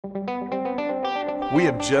We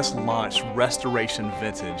have just launched Restoration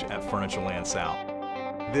Vintage at Furnitureland South.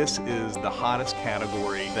 This is the hottest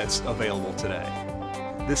category that's available today.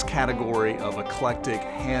 This category of eclectic,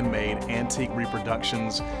 handmade, antique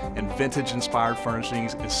reproductions and vintage-inspired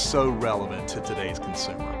furnishings is so relevant to today's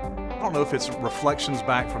consumer. I don't know if it's reflections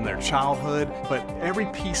back from their childhood, but every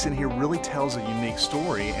piece in here really tells a unique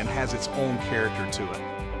story and has its own character to it.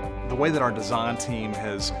 The way that our design team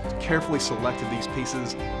has carefully selected these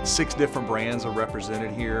pieces, 6 different brands are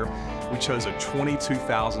represented here. We chose a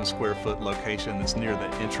 22,000 square foot location that's near the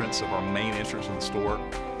entrance of our main entrance of the store.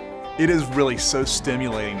 It is really so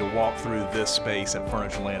stimulating to walk through this space at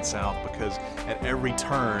Furnitureland South because at every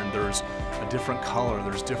turn there's a different color,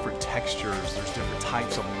 there's different textures, there's different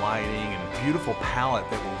types of lighting and beautiful palette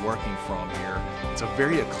that we're working from here. It's a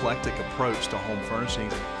very eclectic approach to home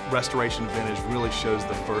furnishings. Restoration Vintage really shows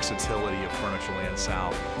the versatility of Furnitureland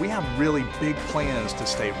South. We have really big plans to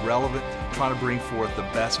stay relevant, trying to bring forth the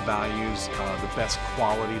best values, the best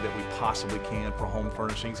quality that we possibly can for home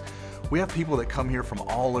furnishings. We have people that come here from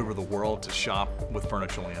all over the world to shop with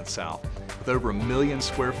Furnitureland South. With over 1 million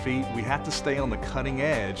square feet, we have to stay on the cutting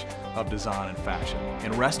edge of design and fashion.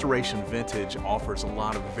 And Restoration Vintage offers a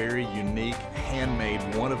lot of very unique, handmade,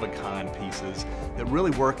 one-of-a-kind pieces that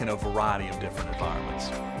really work in a variety of different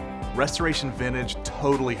environments. Restoration Vintage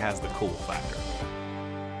totally has the cool factor.